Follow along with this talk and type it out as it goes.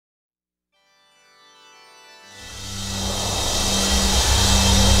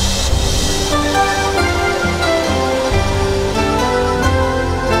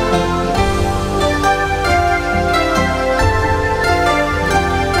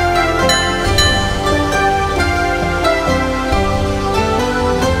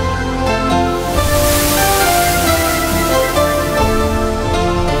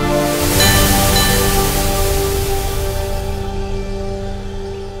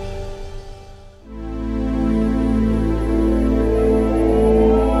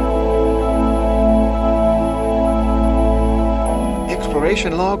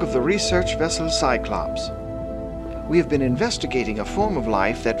mission log of the research vessel Cyclops. We have been investigating a form of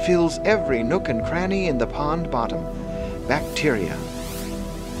life that fills every nook and cranny in the pond bottom: bacteria.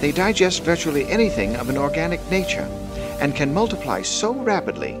 They digest virtually anything of an organic nature and can multiply so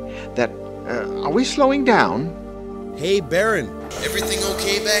rapidly that... are we slowing down? Hey, Baron, everything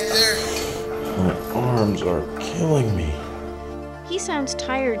okay back there? My arms are killing me. He sounds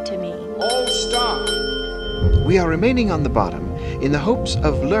tired to me. All stop! We are remaining on the bottom in the hopes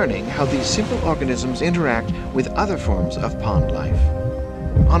of learning how these simple organisms interact with other forms of pond life.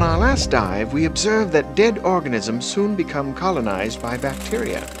 On our last dive, we observed that dead organisms soon become colonized by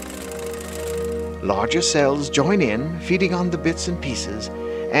bacteria. Larger cells join in, feeding on the bits and pieces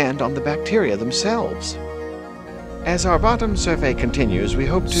and on the bacteria themselves. As our bottom survey continues, we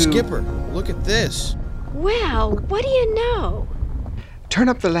hope to... Skipper, look at this. Well, what do you know? Turn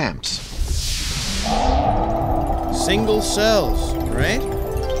up the lamps. Single cells, right?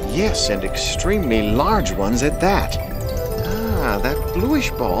 Yes, and extremely large ones at that. Ah, that bluish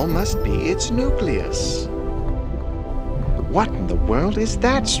ball must be its nucleus. What in the world is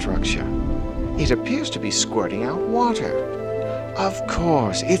that structure? It appears to be squirting out water. Of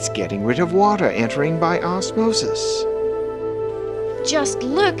course, it's getting rid of water entering by osmosis. Just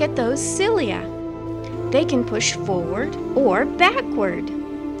look at those cilia. They can push forward or backward.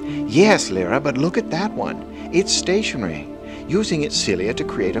 Yes, Lyra, but look at that one. It's stationary, using its cilia to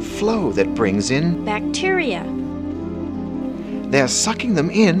create a flow that brings in bacteria. They're sucking them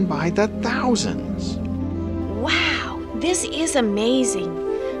in by the thousands. Wow, this is amazing.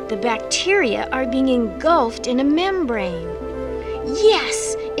 The bacteria are being engulfed in a membrane.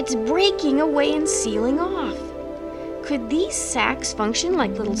 Yes, it's breaking away and sealing off. Could these sacs function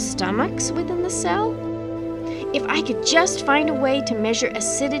like little stomachs within the cell? If I could just find a way to measure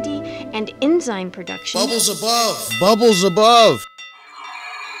acidity and enzyme production... Bubbles above! Bubbles above!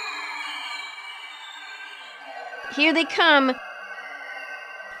 Here they come.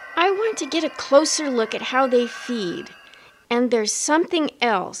 I want to get a closer look at how they feed. And there's something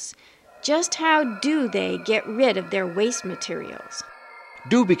else. Just how do they get rid of their waste materials?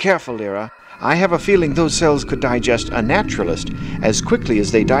 Do be careful, Lyra. I have a feeling those cells could digest a naturalist as quickly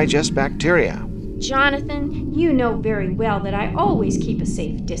as they digest bacteria. Jonathan, you know very well that I always keep a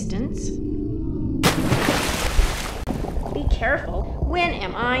safe distance. Be careful. When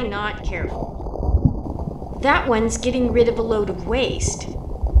am I not careful? That one's getting rid of a load of waste.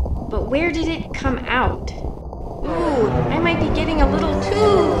 But where did it come out? Ooh, I might be getting a little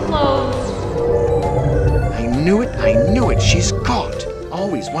too close. I knew it, she's caught.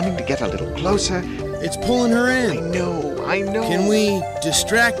 Always wanting to get a little closer. It's pulling her in. I know. Can we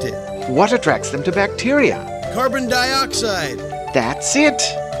distract it? What attracts them to bacteria? Carbon dioxide. That's it.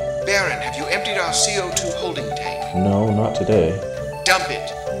 Baron, have you emptied our CO2 holding tank? No, not today. Dump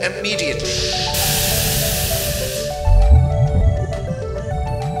it immediately.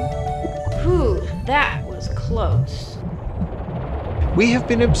 Whew, that was close. We have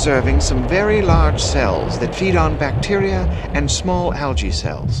been observing some very large cells that feed on bacteria and small algae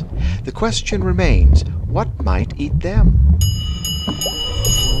cells. The question remains, what might eat them?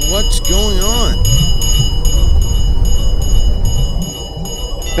 What's going on?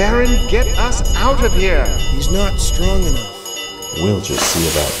 Baron, get us out of here! He's not strong enough. We'll just see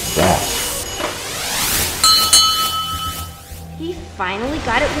about that. He finally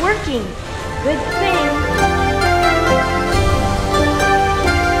got it working. Good thing.